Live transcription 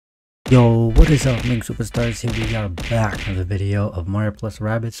Yo, what is up, Ming Superstars? Here we are back with a video of Mario plus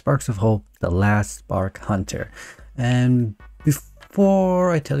Rabbids Sparks of Hope, the last Spark Hunter. And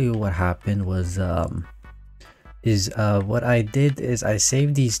before I tell you what happened was what I did is I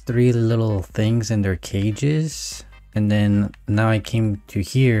saved these three little things in their cages, and then now I came to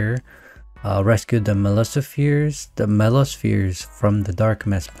here, rescued the Melospheres from the Dark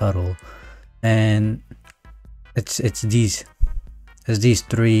Mess puddle, and it's these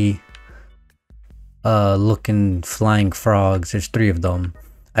three looking flying frogs. There's three of them.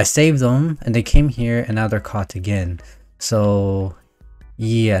 I saved them and they came here and now they're caught again. So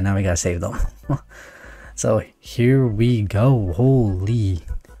yeah, now we gotta save them. So here we go. Holy.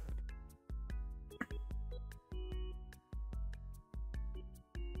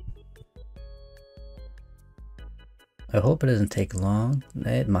 I hope it doesn't take long.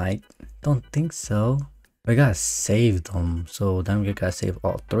 It might. Don't think so. We gotta save them. So then we gotta save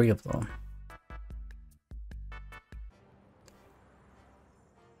all three of them.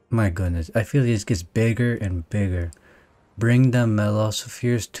 My goodness, I feel this gets bigger and bigger. Bring the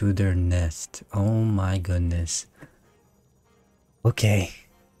Melospheres to their nest. Oh my goodness. Okay.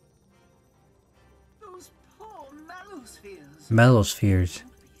 Those poor Melospheres. Melospheres.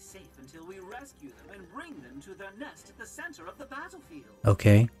 Won't be safe until we rescue them and bring them to their nest at the center of the battlefield.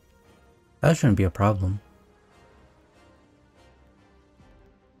 Okay. That shouldn't be a problem.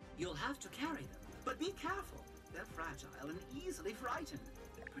 You'll have to carry them, but be careful. They're fragile and easily frightened.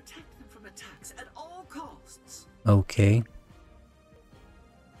 Protect them from attacks at all costs. Okay.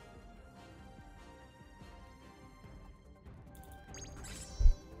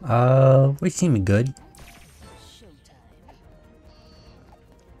 We seem good.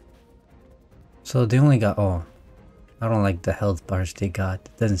 So they only got, oh, I don't like the health bars they got.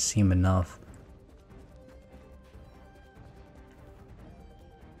 It doesn't seem enough.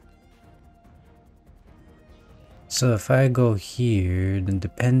 So if I go here, then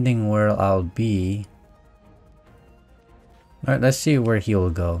depending where I'll be. Alright, let's see where he will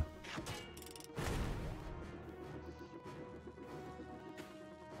go.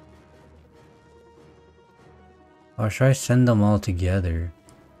 Or should I send them all together?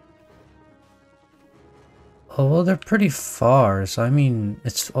 Oh, well, they're pretty far, so I mean,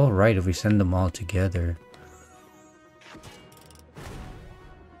 it's alright if we send them all together.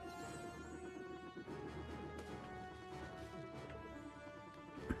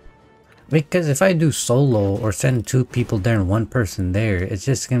 Because if I do solo or send two people there and one person there, it's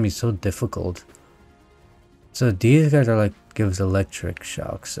just gonna be so difficult. So these guys are like, gives electric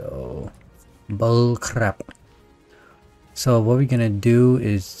shock, so bull crap. So what we're gonna do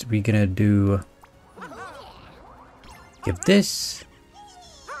is we're gonna do give this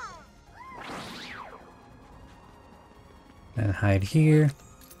and hide here.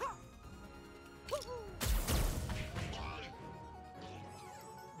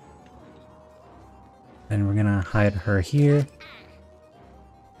 And we're gonna hide her here.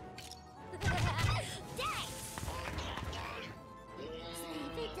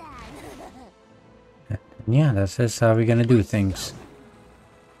 Yeah, that's just how we're gonna do things.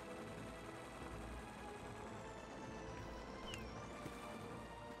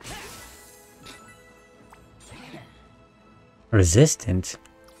 Resistant?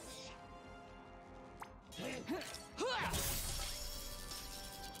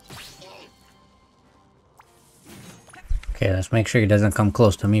 Okay, let's make sure he doesn't come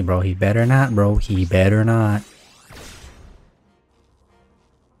close to me, bro. He better not, bro. He better not.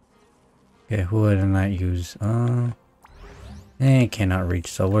 Okay, who would I not use? Cannot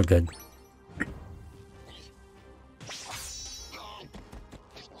reach, so we're good.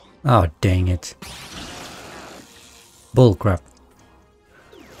 Oh, dang it. Bullcrap.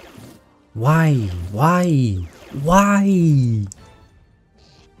 Why? Why? Why?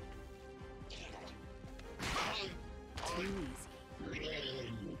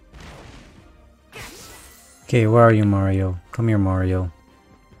 Okay, where are you, Mario? Come here, Mario.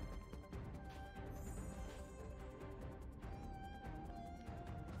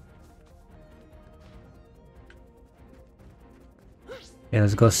 Yeah,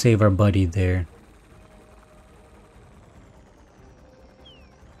 let's go save our buddy there.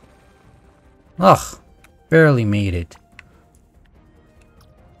 Ugh, barely made it.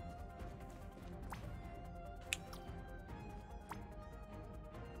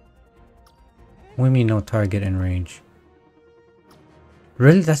 What do you mean no target in range?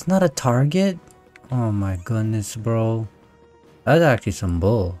 Really? That's not a target? Oh my goodness, bro. That's actually some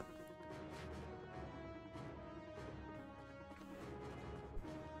bull.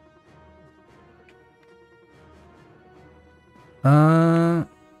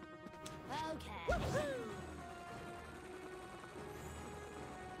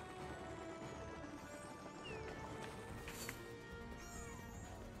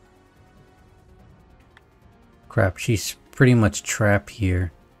 Crap, she's pretty much trapped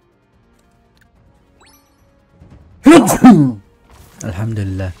here.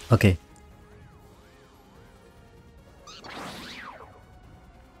 Alhamdulillah. Okay.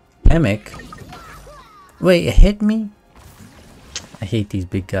 Emic? Wait, it hit me? I hate these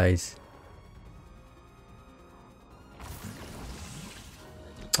big guys.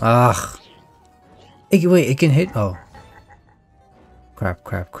 Ugh. Wait, it can hit. Oh. Crap,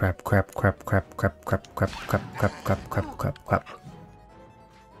 crap, crap, crap, crap, crap, crap, crap, crap, crap, crap, crap, crap, crap, crap.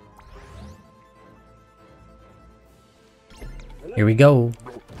 Here we go.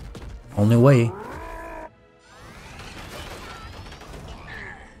 Only way.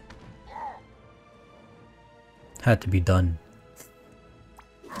 Had to be done.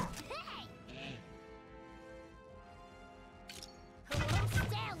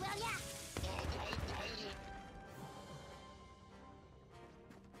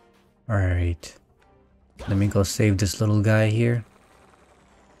 Alright. Let me go save this little guy here.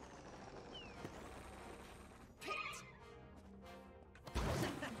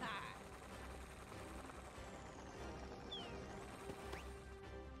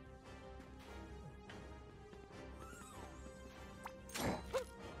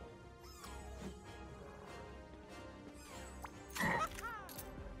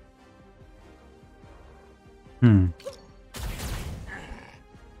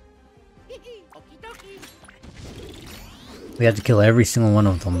 We have to kill every single one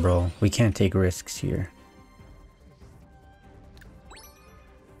of them, bro. We can't take risks here.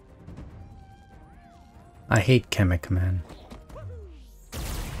 I hate Chemic, man.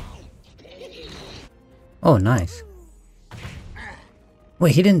 Oh, nice.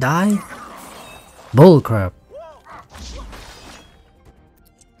 Wait, he didn't die? Bullcrap.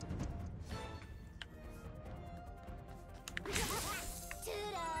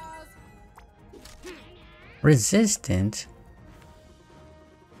 Resistant?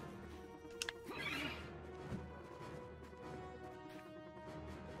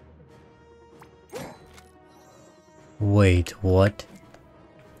 Wait, what?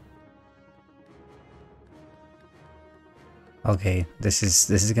 Okay, this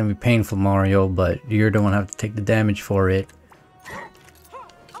is gonna be painful, Mario, but you're the one who have to take the damage for it.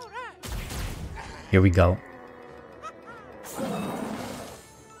 Here we go.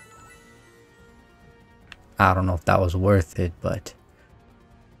 I don't know if that was worth it, but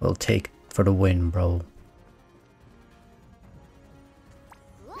we'll take it for the win, bro.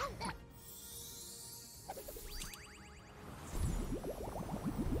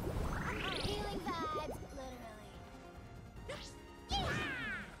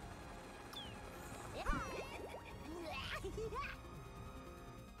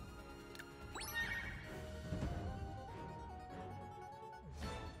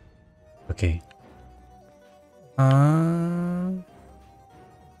 Okay. I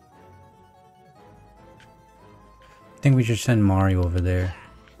think we should send Mario over there.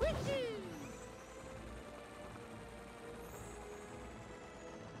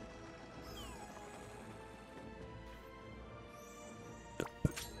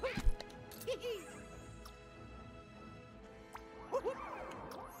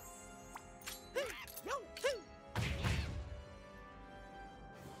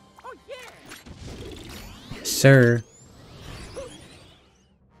 Sir.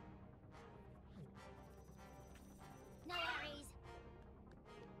 No worries.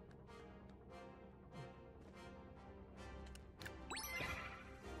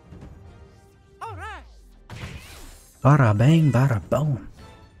 All right. Bada bang, bada boom.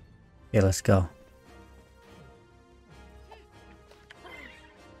 Yeah, let's go.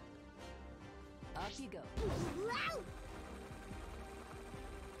 Up you go.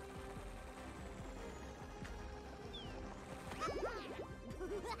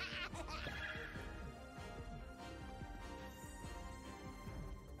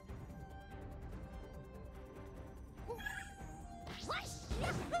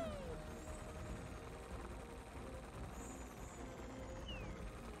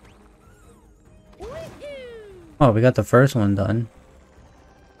 Oh, we got the first one done.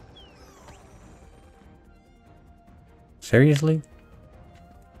 Seriously?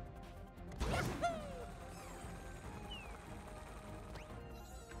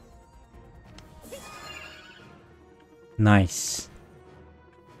 Nice.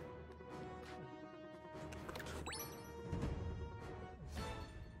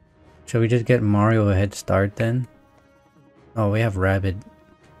 Shall we just get Mario a head start then? Oh, we have Rabbit.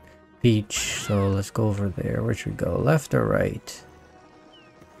 Peach, so let's go over there. Where should we go? Left or right?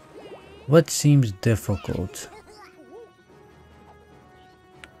 What seems difficult?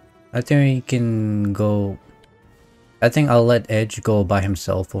 I think we can go I think I'll let Edge go by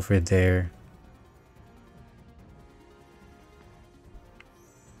himself over there.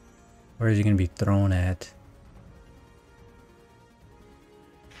 Where is he gonna be thrown at?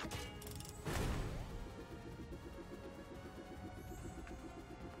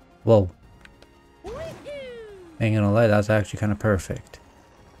 Whoa. Ain't gonna lie, that's actually kind of perfect.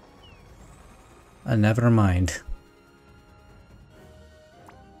 Never mind.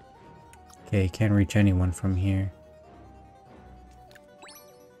 Okay, can't reach anyone from here.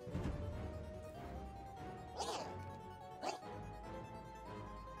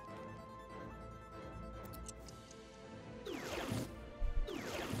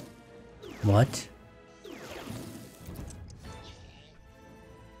 What?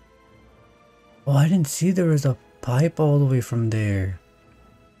 Oh, I didn't see there was a pipe all the way from there.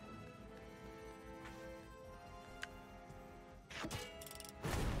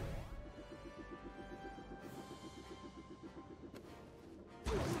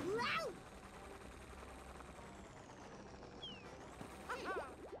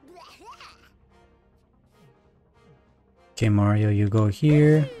 Okay, Mario, you go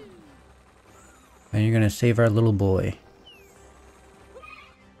here. And you're gonna save our little boy.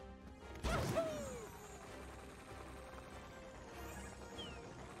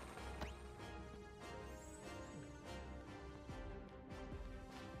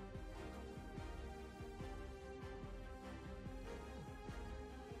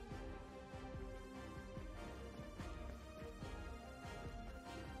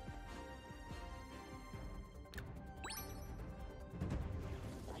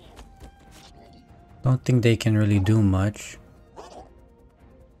 Don't think they can really do much.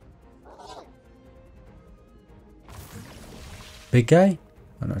 Big guy?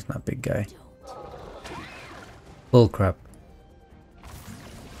 Oh no, it's not big guy. Bullcrap.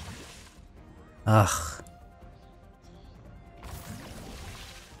 Ugh.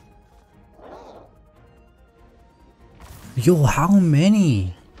 Yo, how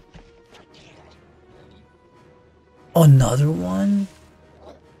many? Another one?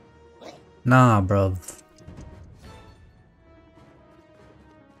 Nah, bruv.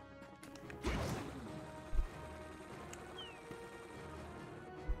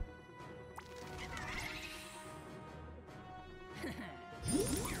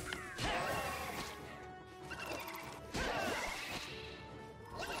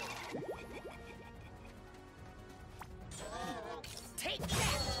 Take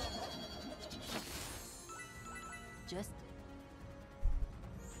that. Just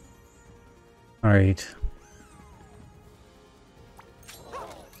All right.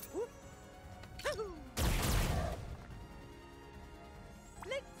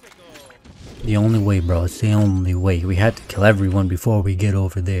 The only way, bro. It's the only way. We had to kill everyone before we get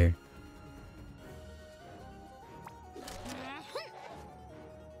over there.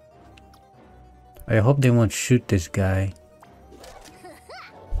 I hope they won't shoot this guy.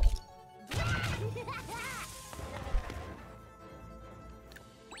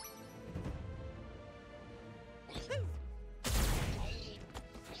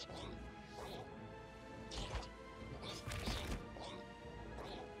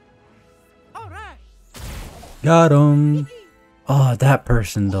 Got him! Oh, that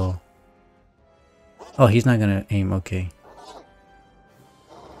person though. Oh, he's not gonna aim, okay.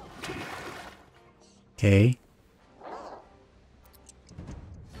 Okay.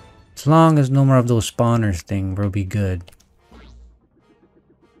 As long as no more of those spawners thing, we'll be good.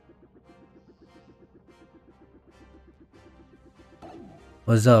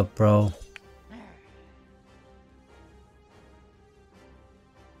 What's up, bro?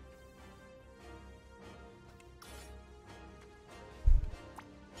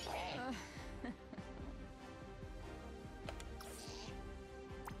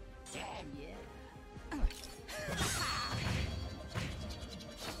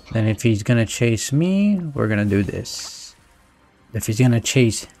 Then if he's gonna chase me, we're gonna do this. If he's gonna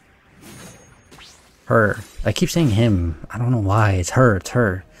chase her. I keep saying him. I don't know why. It's her. It's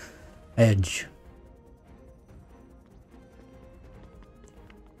her. Edge.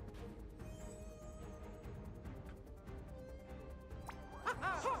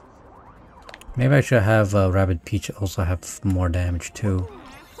 Maybe I should have Rabbit Peach also have more damage too.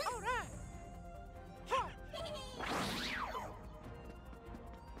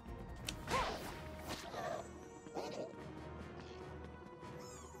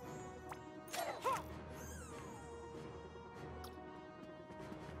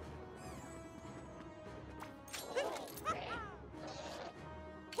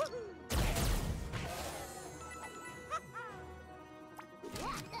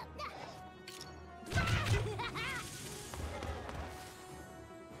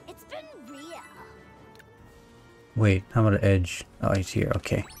 Wait, how about the edge? Oh, he's here.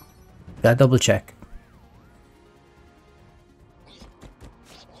 Okay. Gotta double check.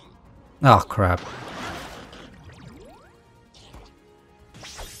 Oh, crap.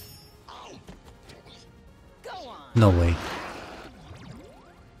 Go on. No way.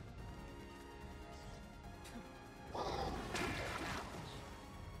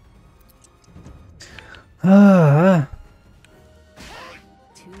 Ah.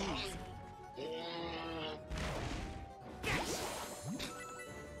 Too easy. Eat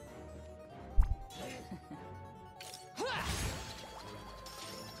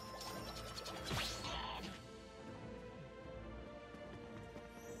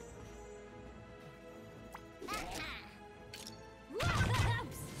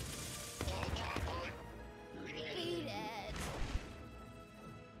it.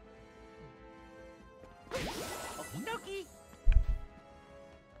 Okie dokie.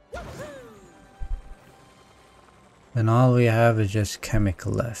 Then all we have is just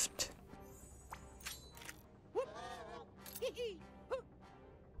chemical left.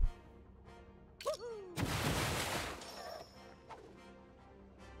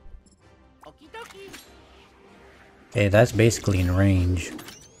 Okie dokie. Okay, that's basically in range.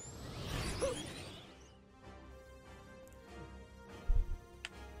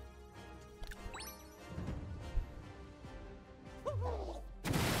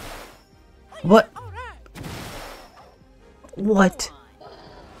 What? What?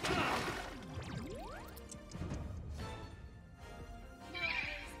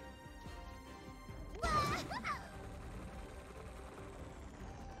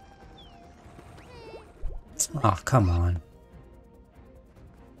 Oh, come on.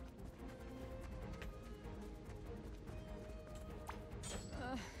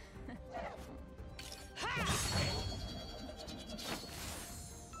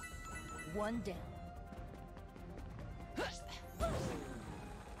 One down.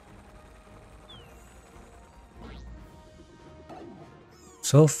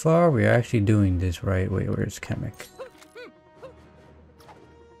 So far, we're actually doing this right. Wait, where's Chemic?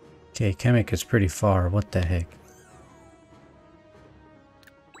 Okay, Chemic is pretty far. What the heck?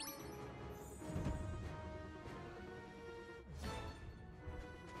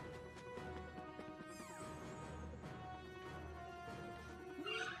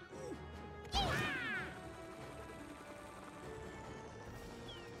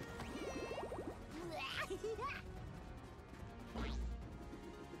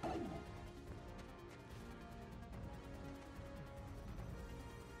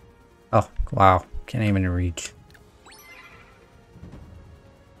 Oh, wow. Can't even reach.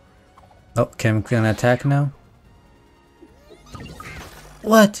 Oh, Chemic gonna attack now?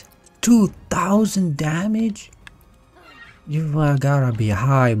 What? 2,000 damage? You gotta be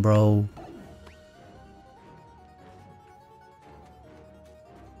high, bro.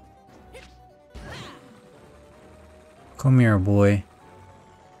 Come here, boy.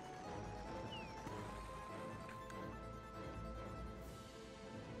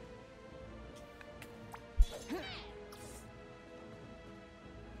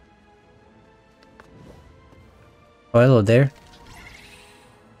 Oh, hello there.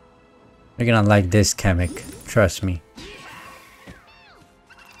 You're gonna like this, Chemic. Trust me.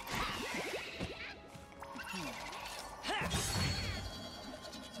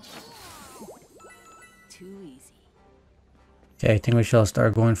 Too easy. Okay, I think we shall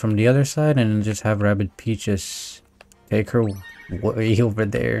start going from the other side and then just have Rabbit Peaches take her way over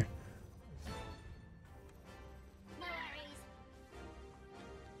there.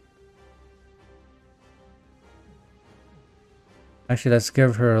 Actually, let's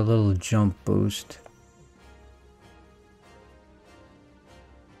give her a little jump boost.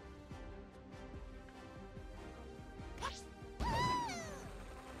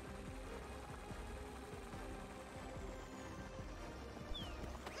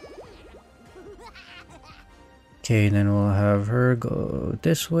 Okay, then we'll have her go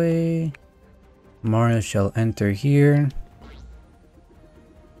this way. Mario shall enter here.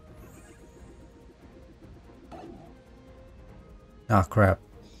 Ah, crap.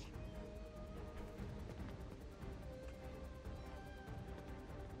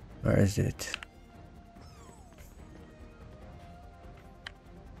 Where is it?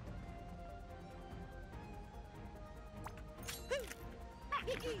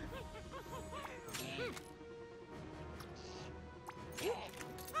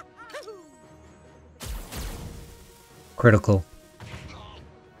 Critical.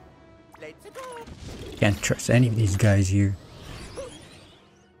 Can't trust any of these guys here.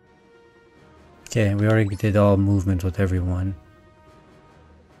 Okay, we already did all movements with everyone.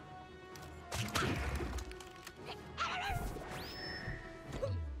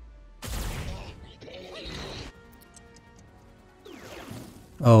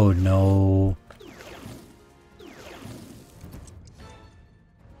 Oh no. I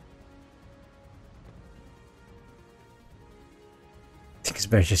think it's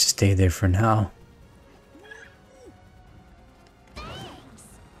better just stay there for now.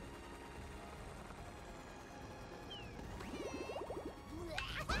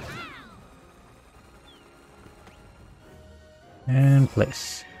 And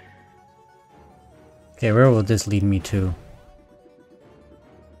place. Okay, where will this lead me to?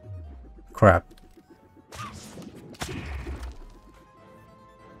 Crap.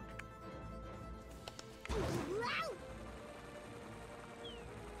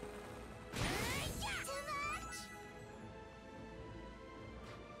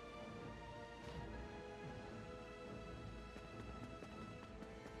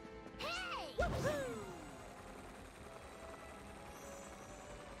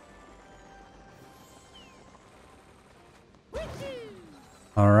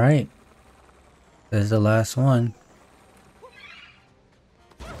 Alright. This is the last one.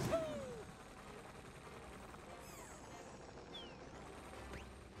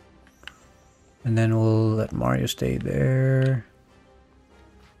 And then we'll let Mario stay there.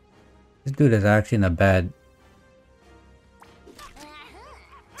 This dude is actually in a bad...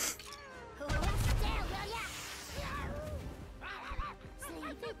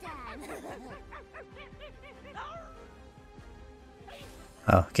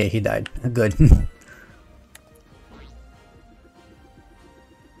 Oh, okay, he died. Good.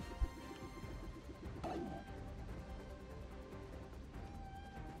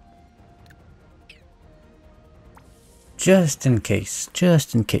 Just in case.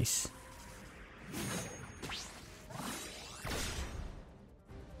 Just in case.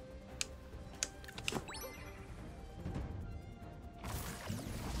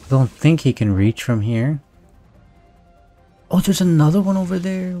 Don't think he can reach from here. Oh, there's another one over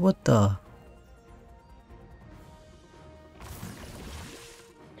there. What the?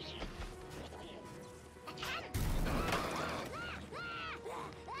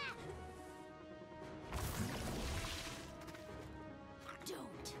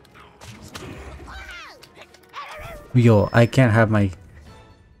 Yo, I can't have my...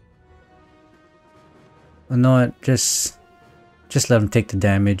 No, what? Just let him take the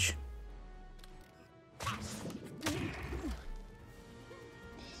damage.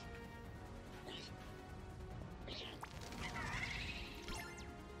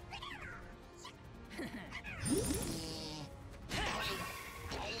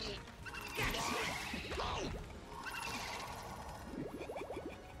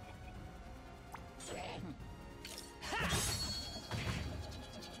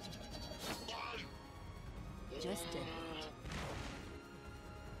 Just it.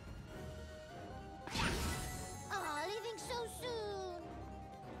 Oh, leaving so soon.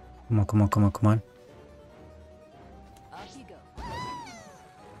 Come on, come on, come on, come on. Off you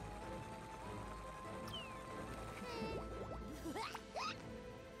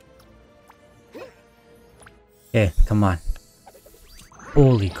go. Yeah, come on.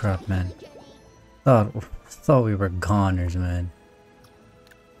 Holy crap, man. Thought we were goners, man.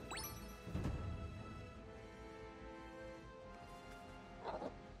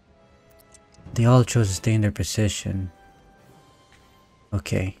 They all chose to stay in their position.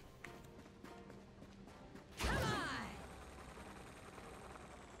 Okay.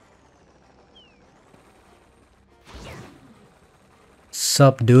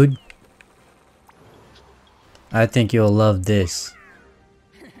 Sup, dude? I think you'll love this.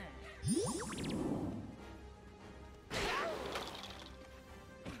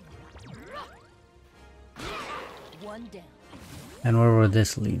 One down. And where will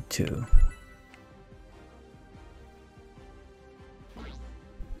this lead to?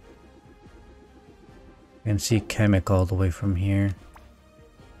 I can see Chemic all the way from here.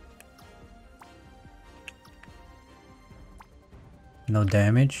 No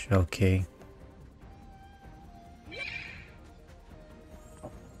damage? Okay.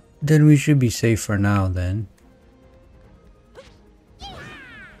 Then we should be safe for now then.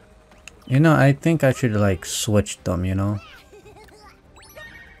 You know, I think I should like switch them, you know?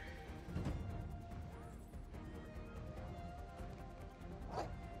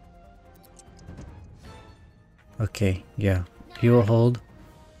 Okay, yeah. You will hold.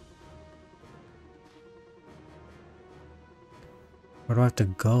 Where do I have to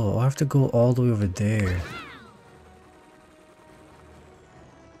go? I have to go all the way over there.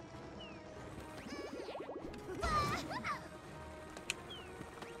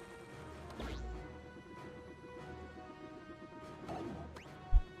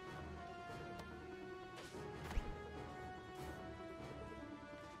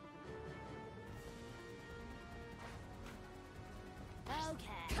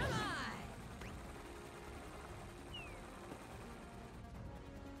 Okay. Come on.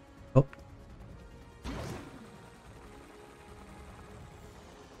 Oh.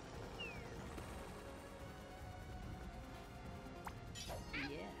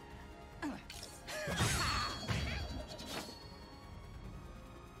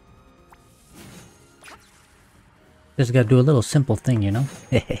 Just gotta do a little simple thing, you know?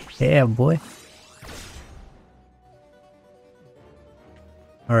 Yeah, boy.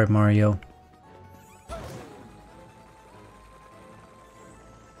 Alright, Mario.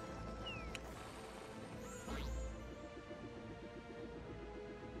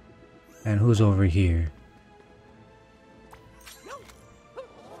 And who's over here?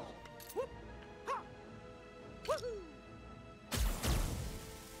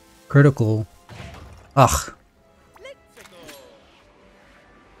 Critical. Ugh.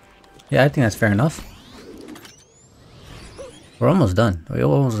 Yeah, I think that's fair enough. We're almost done. We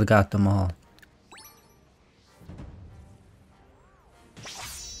almost got them all.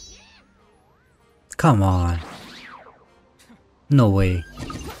 Come on. No way.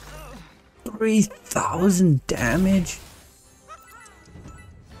 3,000 damage?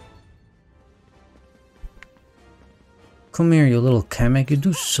 Come here, you little Kamek. You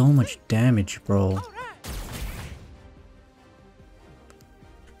do so much damage, bro.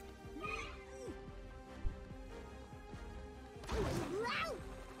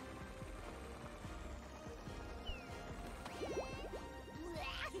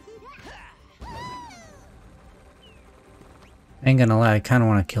 Ain't gonna lie, I kinda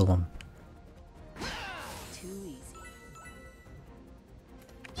wanna kill him. Too easy.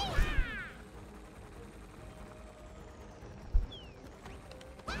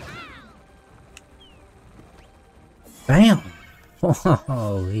 Bam!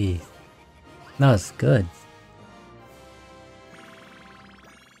 Holy. That was good.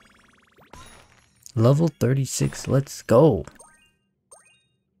 Level 36, let's go.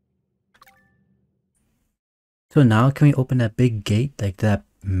 So now can we open that big gate, like that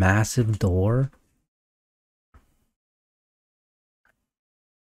massive door?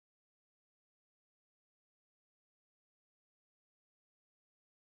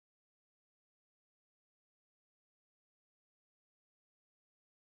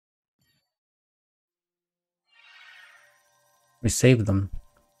 We saved them.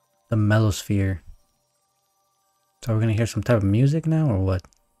 The Melosphere. So we're gonna hear some type of music now or what?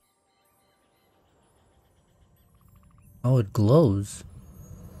 Oh, it glows.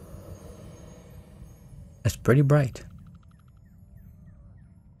 That's pretty bright.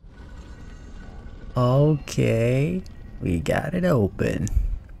 Okay, we got it open.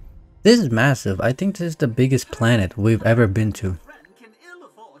 This is massive. I think this is the biggest planet we've ever been to.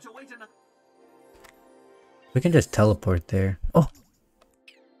 We can just teleport there. Oh!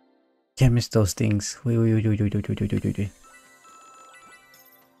 Can't miss those things. Wait.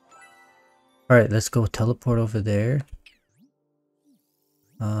 Alright, let's go teleport over there.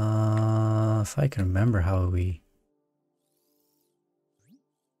 If I can remember how we...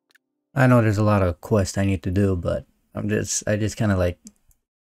 I know there's a lot of quests I need to do, but I just kind of like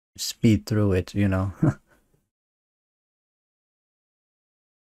speed through it, you know.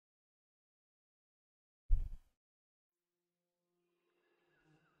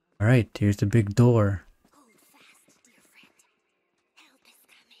 Alright, here's the big door. Hold fast, dear friend. Help is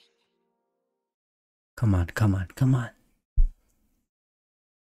coming. Come on.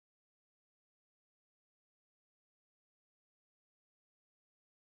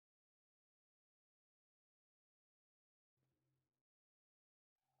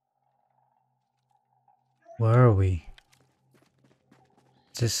 Where are we?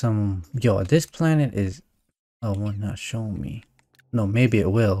 Is this some... Yo, this planet is... Oh, well, not showing me. No, maybe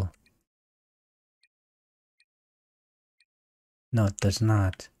it will. No, it does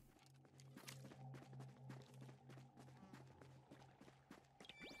not.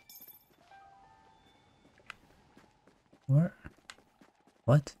 Where?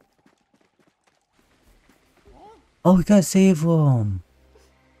 What? Oh, we gotta save him!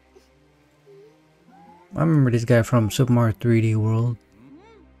 I remember this guy from Super Mario 3D World.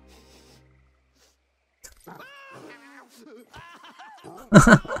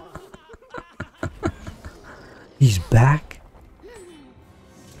 He's back?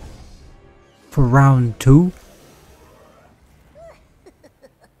 For round 2?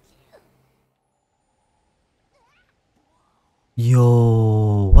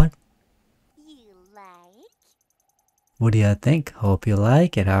 Yo, what? You like? What do you think? Hope you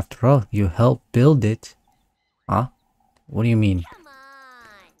like it. After all, you helped build it. Huh? What do you mean? Come on.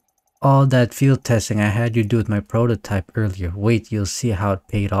 All that field testing I had you do with my prototype earlier. Wait, you'll see how it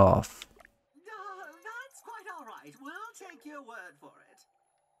paid off. That's quite alright. We'll take your word for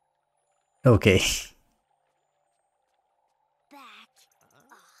it. Okay. Back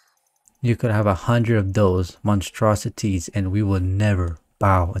off. You could have 100 of those monstrosities and we will never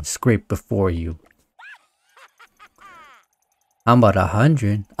bow and scrape before you. How about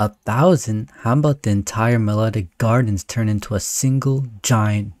 100? 1,000? How about the entire melodic gardens turn into a single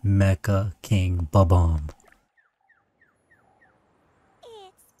giant mecha king bomb?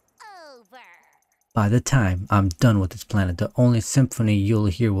 It's over. By the time I'm done with this planet, the only symphony you'll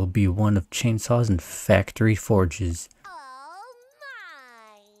hear will be one of chainsaws and factory forges. All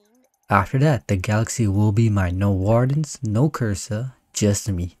mine. After that, the galaxy will be mine. No wardens, no Cursa, just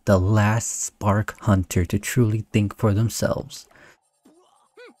me, the last spark hunter to truly think for themselves.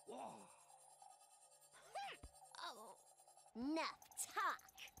 Oh, enough talk.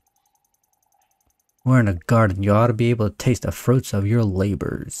 We're in a garden, you ought to be able to taste the fruits of your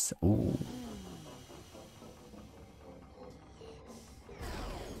labors. Ooh.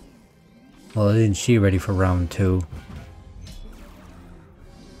 Well, isn't she ready for round 2?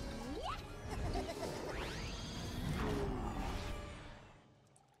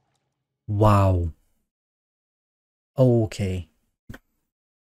 Wow. Okay.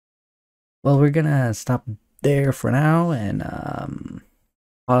 Well, we're gonna stop there for now and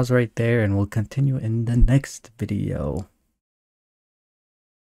pause right there and we'll continue in the next video.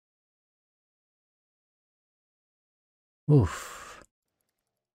 Oof.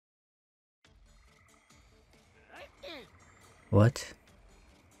 What?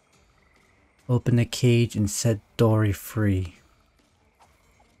 Open the cage and set Dory free.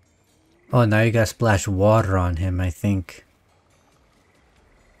 Oh, now you gotta splash water on him, I think.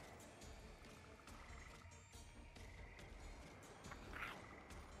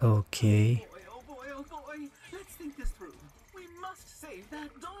 Okay. Oh boy, let's think this through. We must save that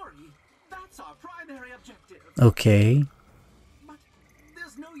Dory. That's our primary objective. Okay. But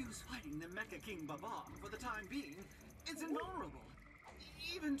there's no use fighting the Mecha King Babam for the time being. It's invulnerable,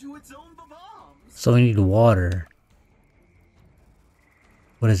 even to its own Babams. So we need water.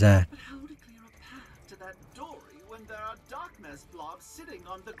 What is that? But how to clear a path to that Dory when there are darkness blobs sitting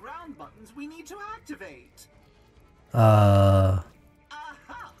on the ground buttons we need to activate? Aha!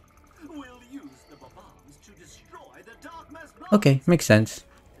 We'll use the Babams to destroy the darkness blobs. Okay, makes sense.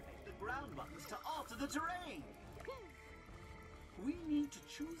 The ground buttons to alter the terrain. We need to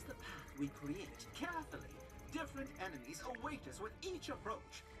choose the path we create carefully. Different enemies await us with each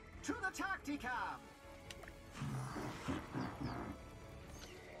approach. To the Tacticam!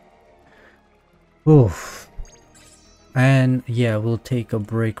 Oof. And yeah, we'll take a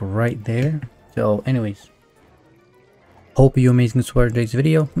break right there. So anyways, hope you amazing to today's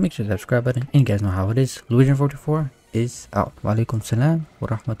video. Make sure to subscribe button and you guys know how it is. Luigi44 is out. Wa alaikum salam wa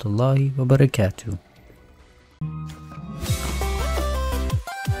rahmatullahi wa barakatuh.